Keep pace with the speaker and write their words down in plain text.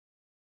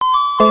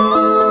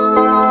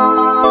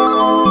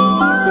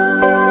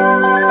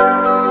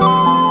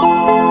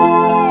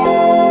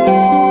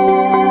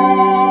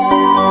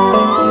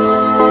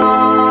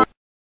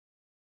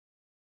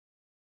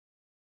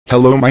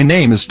Hello, my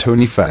name is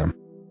Tony Pham.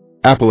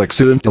 Apple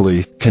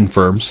accidentally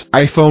confirms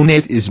iPhone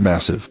 8 is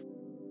massive.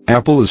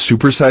 Apple is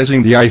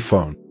supersizing the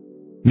iPhone.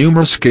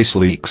 Numerous case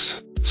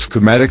leaks,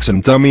 schematics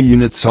and dummy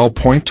units all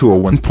point to a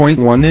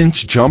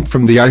 1.1-inch jump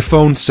from the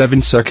iPhone 7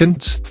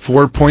 seconds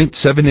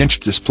 4.7-inch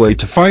display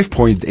to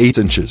 5.8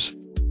 inches.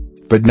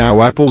 But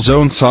now Apple's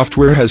own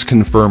software has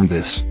confirmed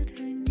this.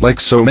 Like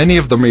so many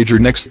of the major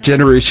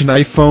next-generation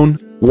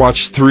iPhone,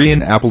 Watch 3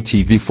 and Apple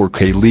TV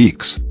 4K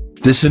leaks,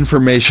 this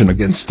information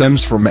again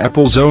stems from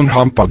Apple's own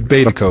HomePod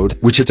beta code,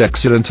 which it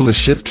accidentally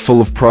shipped full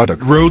of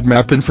product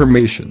roadmap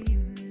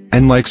information.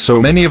 And like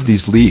so many of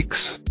these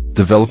leaks,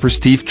 developer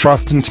Steve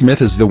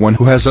Troughton-Smith is the one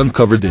who has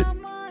uncovered it.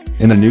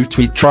 In a new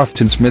tweet,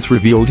 Troughton-Smith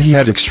revealed he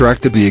had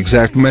extracted the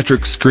exact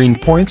metric screen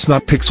points,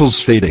 not pixels,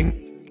 stating,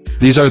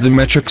 "These are the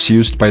metrics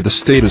used by the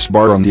status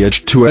bar on the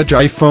edge-to-edge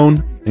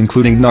iPhone,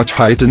 including notch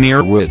height and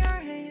ear width.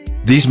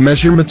 These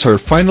measurements are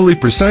finally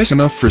precise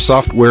enough for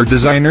software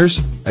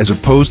designers, as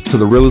opposed to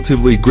the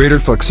relatively greater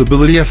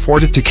flexibility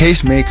afforded to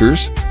case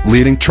makers,"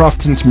 leading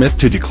Troughton-Smith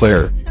to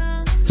declare,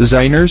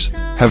 "Designers,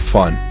 have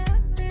fun."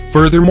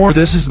 Furthermore,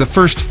 this is the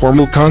first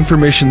formal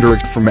confirmation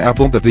direct from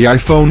Apple that the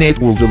iPhone 8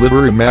 will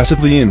deliver a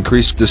massively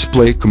increased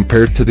display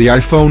compared to the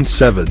iPhone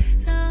 7.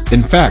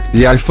 In fact,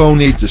 the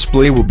iPhone 8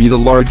 display will be the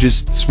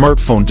largest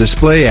smartphone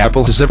display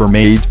Apple has ever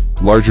made,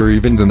 larger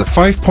even than the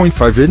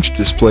 5.5-inch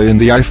display in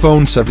the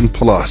iPhone 7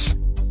 Plus.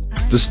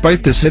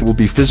 Despite this, it will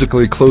be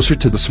physically closer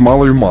to the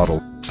smaller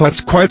model, so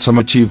that's quite some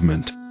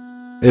achievement.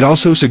 It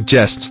also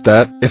suggests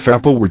that, if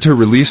Apple were to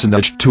release an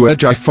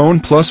edge-to-edge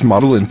iPhone Plus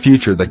model in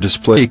future, that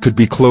display could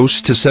be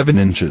close to 7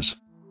 inches.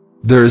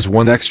 There is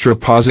one extra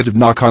positive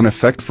knock-on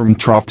effect from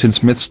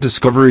Troughton-Smith's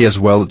discovery as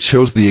well. It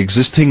shows the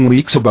existing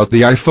leaks about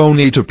the iPhone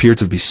 8 appear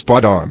to be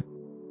spot on.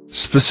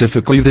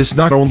 Specifically, this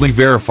not only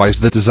verifies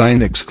the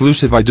design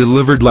exclusive I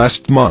delivered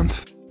last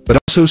month, but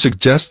also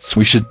suggests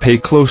we should pay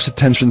close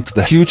attention to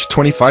the huge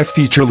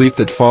 25-feature leak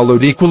that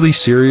followed equally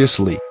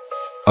seriously.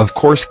 Of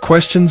course,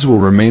 questions will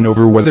remain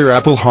over whether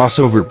Apple has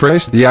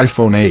overpriced the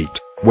iPhone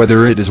 8,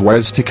 whether it is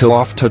wise to kill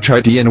off Touch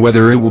ID, and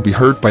whether it will be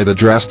hurt by the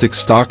drastic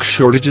stock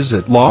shortages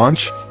at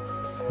launch.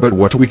 But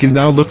what we can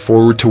now look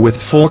forward to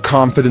with full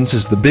confidence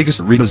is the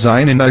biggest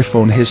redesign in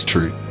iPhone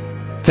history.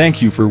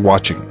 Thank you for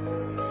watching.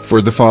 For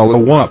the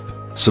follow-up,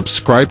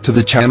 subscribe to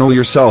the channel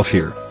yourself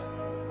here.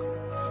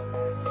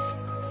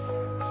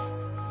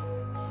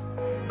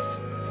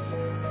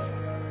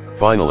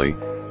 Finally,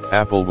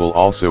 Apple will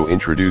also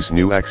introduce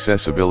new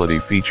accessibility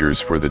features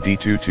for the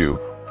ＤTDU,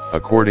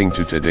 according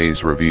to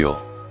today's reveal.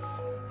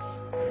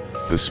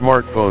 The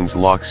smartphone's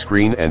lock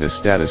screen and a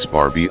status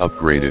bar be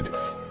upgraded,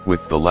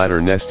 with the latter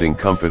nesting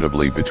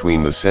comfortably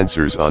between the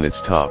sensors on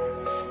its top.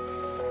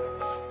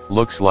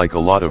 Looks like a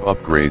lot of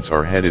upgrades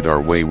are headed our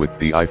way with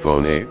the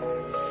iPhone 8.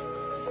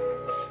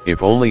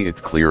 If only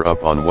it clear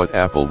up on what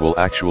Apple will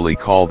actually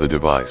call the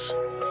device.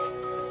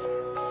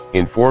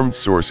 Informed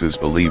sources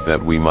believe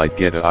that we might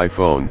get an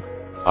iPhone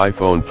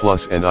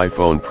Plus and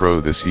iPhone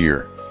Pro this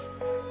year.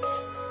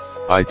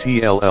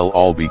 It'll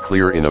all be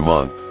clear in a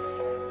month.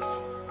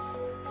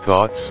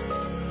 Thoughts?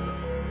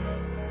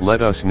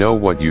 Let us know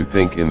what you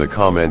think in the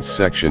comments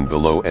section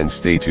below and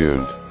stay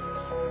tuned.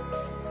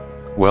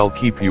 We'll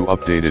keep you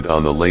updated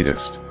on the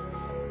latest.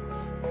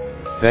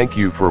 Thank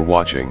you for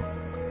watching.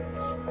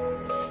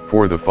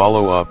 For the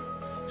follow-up,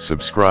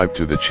 subscribe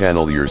to the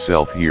channel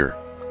yourself here.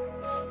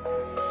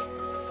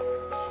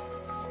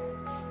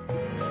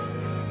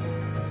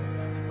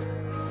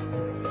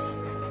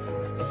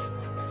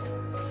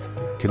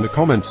 In the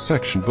comments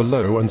section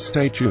below and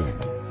stay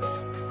tuned.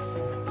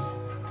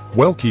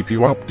 We'll keep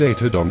you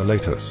updated on the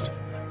latest.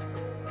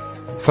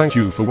 Thank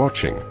you for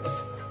watching.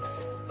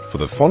 For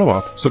the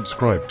follow-up,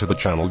 subscribe to the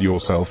channel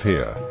yourself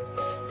here.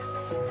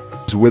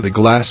 With a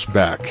glass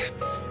back.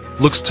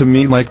 Looks to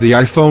me like the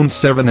iPhone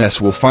 7s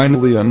will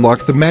finally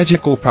unlock the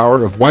magical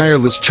power of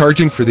wireless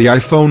charging for the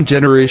iPhone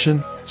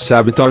generation,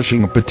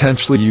 sabotaging a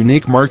potentially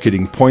unique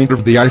marketing point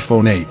of the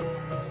iPhone 8.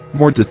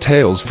 More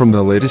details from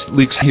the latest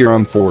leaks here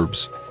on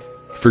Forbes.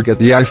 Forget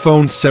the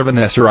iPhone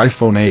 7s or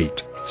iPhone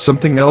 8,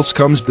 something else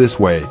comes this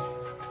way.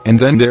 And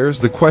then there's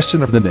the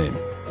question of the name.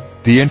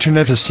 The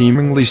internet has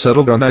seemingly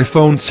settled on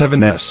iPhone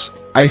 7s,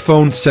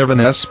 iPhone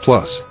 7s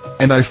Plus,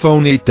 and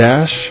iPhone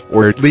 8-,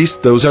 or at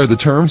least those are the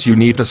terms you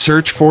need to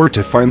search for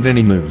to find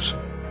any news.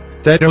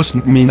 That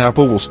doesn't mean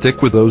Apple will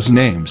stick with those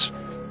names.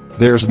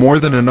 There's more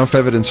than enough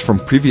evidence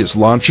from previous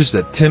launches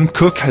that Tim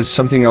Cook has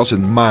something else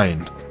in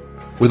mind.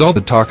 With all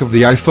the talk of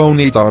the iPhone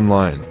 8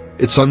 online,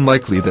 it's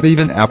unlikely that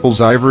even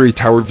Apple's ivory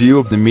tower view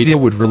of the media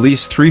would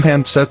release 3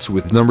 handsets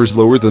with numbers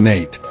lower than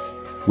 8.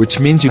 Which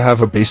means you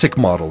have a basic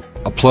model,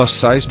 a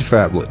plus-sized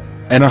phablet,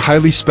 and a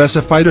highly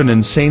specified and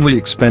insanely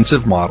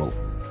expensive model.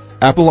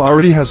 Apple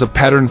already has a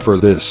pattern for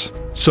this,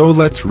 so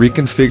let's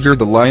reconfigure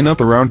the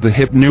lineup around the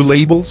hip new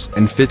labels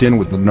and fit in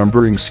with the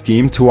numbering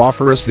scheme to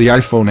offer us the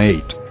iPhone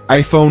 8,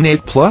 iPhone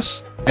 8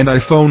 Plus, and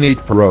iPhone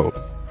 8 Pro.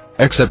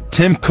 Except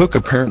Tim Cook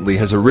apparently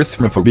has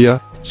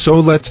arithmophobia, so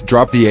let's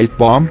drop the 8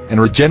 bomb and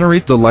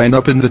regenerate the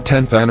lineup in the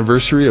 10th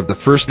anniversary of the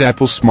first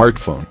Apple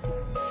smartphone,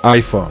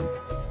 iPhone.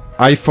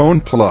 iPhone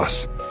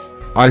Plus,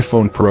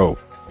 iPhone Pro.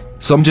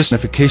 Some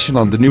justification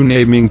on the new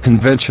naming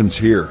conventions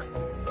here.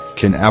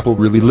 Can Apple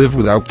really live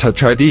without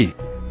Touch ID?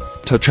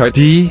 Touch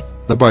ID,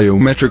 the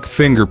biometric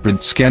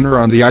fingerprint scanner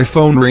on the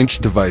iPhone range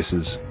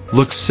devices,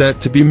 looks set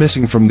to be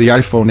missing from the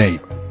iPhone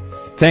 8.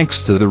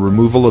 Thanks to the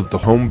removal of the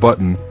home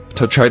button,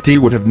 Touch ID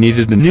would have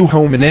needed a new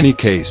home in any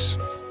case.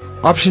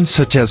 Options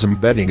such as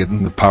embedding it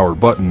in the power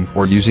button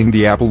or using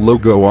the Apple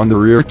logo on the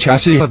rear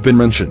chassis have been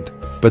mentioned,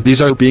 but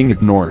these are being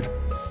ignored.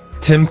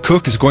 Tim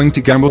Cook is going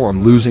to gamble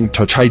on losing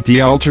Touch ID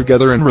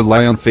altogether and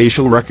rely on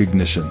facial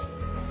recognition.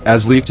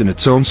 As leaked in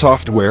its own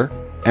software,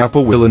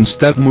 Apple will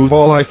instead move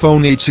all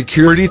iPhone 8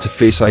 security to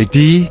Face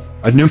ID,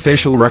 a new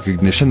facial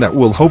recognition that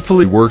will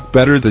hopefully work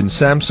better than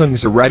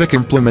Samsung's erratic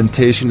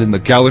implementation in the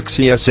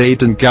Galaxy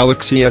S8 and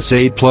Galaxy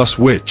S8 Plus,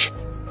 which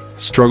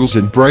struggles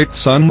in bright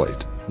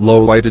sunlight,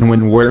 low light, and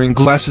when wearing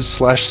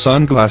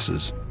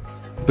glasses/sunglasses.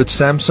 But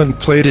Samsung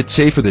played it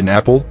safer than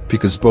Apple,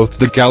 because both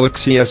the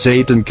Galaxy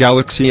S8 and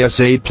Galaxy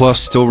S8 Plus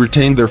still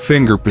retain their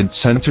fingerprint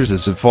sensors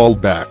as a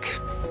fallback.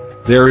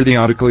 They are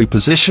idiotically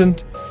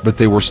positioned, but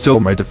they were still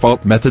my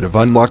default method of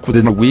unlock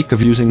within a week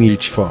of using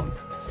each phone.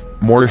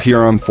 More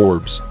here on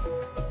Forbes.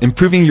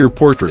 Improving your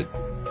portrait.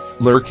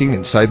 Lurking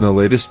inside the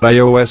latest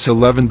iOS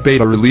 11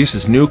 beta release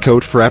is new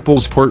code for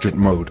Apple's portrait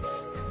mode.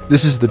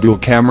 This is the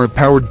dual-camera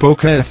powered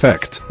bokeh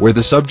effect, where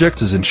the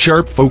subject is in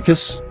sharp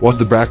focus, while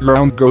the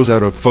background goes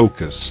out of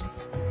focus.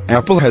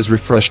 Apple has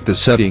refreshed the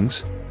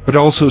settings, but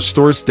also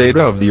stores data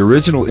of the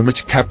original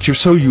image capture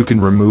so you can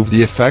remove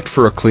the effect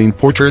for a clean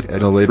portrait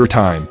at a later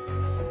time.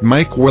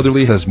 Mike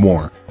Weatherly has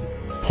more.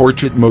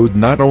 Portrait mode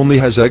not only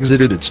has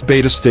exited its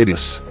beta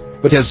status,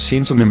 but has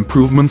seen some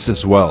improvements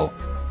as well.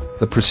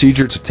 The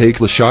procedure to take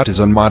the shot is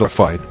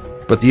unmodified,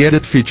 but the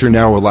edit feature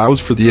now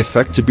allows for the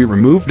effect to be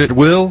removed at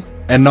will,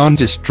 and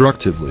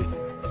non-destructively.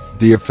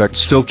 The effect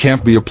still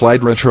can't be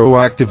applied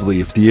retroactively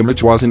if the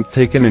image wasn't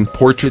taken in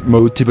portrait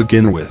mode to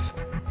begin with.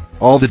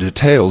 All the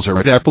details are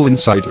at Apple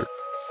Insider.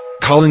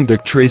 Calling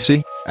Dick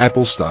Tracy,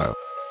 Apple style.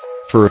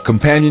 For a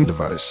companion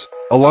device,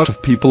 a lot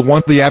of people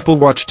want the Apple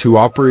Watch to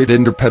operate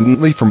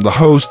independently from the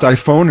host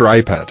iPhone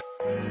or iPad.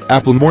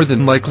 Apple more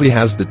than likely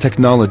has the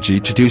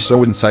technology to do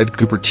so inside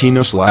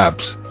Cupertino's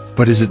labs,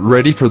 but is it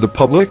ready for the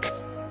public?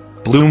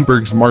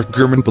 Bloomberg's Mark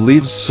Gurman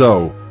believes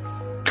so.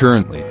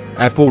 Currently,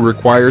 Apple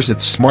requires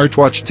its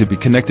smartwatch to be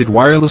connected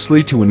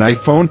wirelessly to an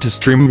iPhone to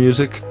stream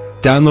music,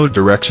 download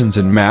directions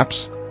and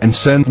maps, and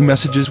send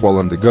messages while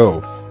on the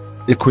go.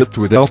 Equipped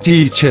with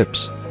LTE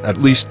chips, at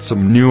least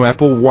some new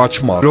Apple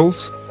Watch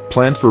models,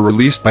 planned for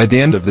release by the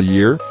end of the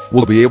year,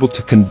 will be able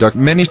to conduct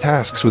many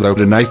tasks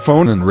without an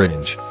iPhone in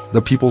range,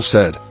 the people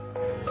said.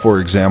 For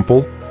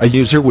example, a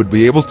user would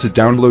be able to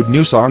download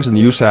new songs and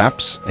use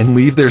apps, and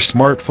leave their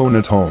smartphone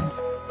at home.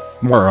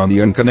 More on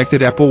the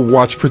unconnected Apple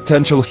Watch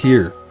potential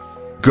here.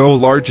 Go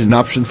large, an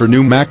option for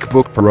new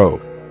MacBook Pro.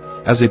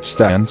 As it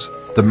stands,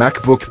 the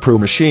MacBook Pro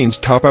machines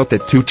top out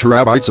at 2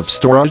 TB of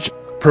storage,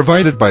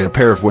 provided by a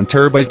pair of 1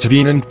 TB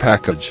VNAND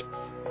package.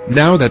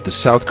 Now that the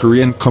South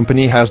Korean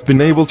company has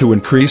been able to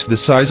increase the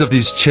size of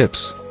these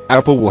chips,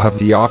 Apple will have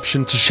the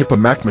option to ship a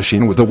Mac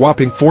machine with a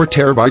whopping 4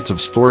 TB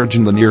of storage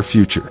in the near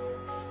future.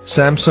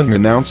 Samsung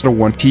announced a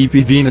 1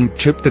 TB VNAND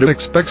chip that it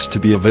expects to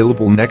be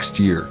available next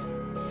year.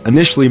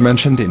 Initially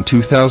mentioned in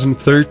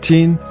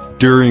 2013,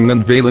 during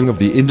unveiling of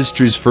the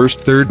industry's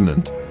first third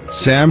NAND,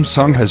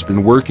 Samsung has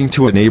been working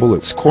to enable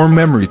its core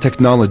memory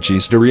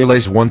technologies to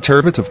realize 1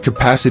 TB of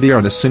capacity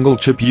on a single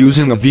chip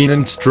using a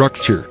VNAND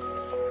structure.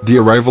 The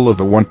arrival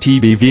of a 1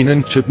 TB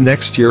VNAND chip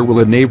next year will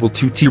enable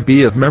 2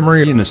 TB of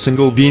memory in a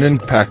single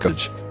VNAND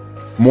package.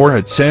 More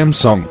at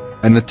Samsung,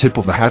 and a tip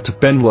of the hat to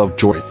Ben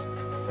Lovejoy.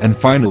 And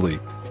finally,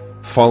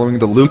 following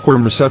the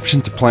lukewarm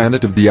reception to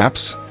Planet of the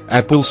Apps,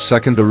 Apple's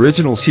second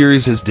original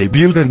series has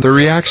debuted and the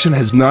reaction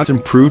has not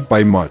improved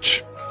by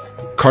much.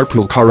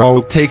 Carpool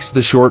Karaoke takes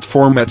the short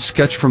format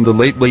sketch from The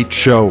Late Late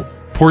Show,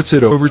 ports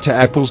it over to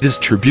Apple's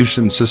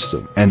distribution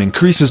system, and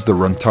increases the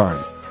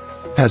runtime.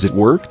 Has it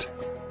worked?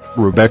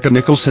 Rebecca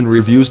Nicholson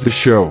reviews the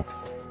show.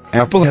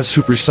 Apple has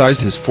supersized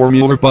his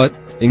formula but,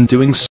 in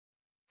doing so,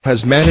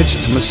 has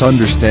managed to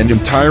misunderstand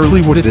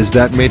entirely what it is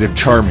that made it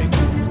charming.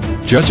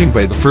 Judging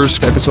by the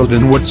first episode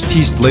and what's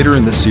teased later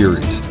in the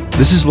series,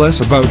 this is less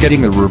about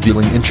getting a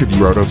revealing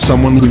interview out of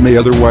someone who may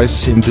otherwise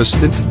seem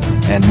distant,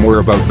 and more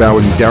about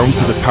bowing down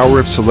to the power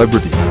of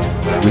celebrity.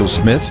 Will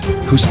Smith,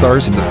 who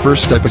stars in the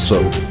first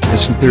episode,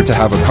 isn't there to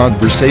have a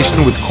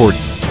conversation with Courtney.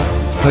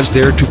 He's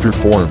there to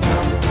perform.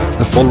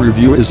 The full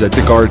review is at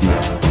The Guardian.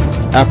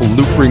 Apple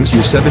Loop brings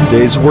you 7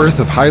 days worth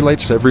of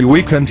highlights every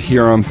weekend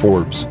here on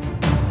Forbes.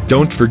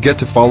 Don't forget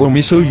to follow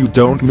me so you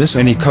don't miss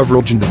any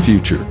coverage in the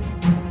future.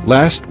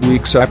 Last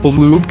week's Apple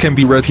Loop can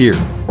be read here,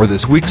 or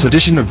this week's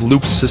edition of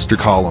Loop's sister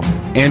column,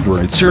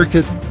 Android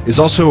Circuit, is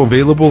also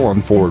available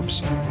on Forbes.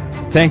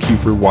 Thank you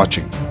for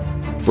watching.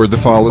 For the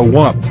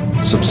follow-up,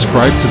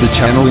 subscribe to the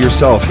channel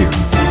yourself here.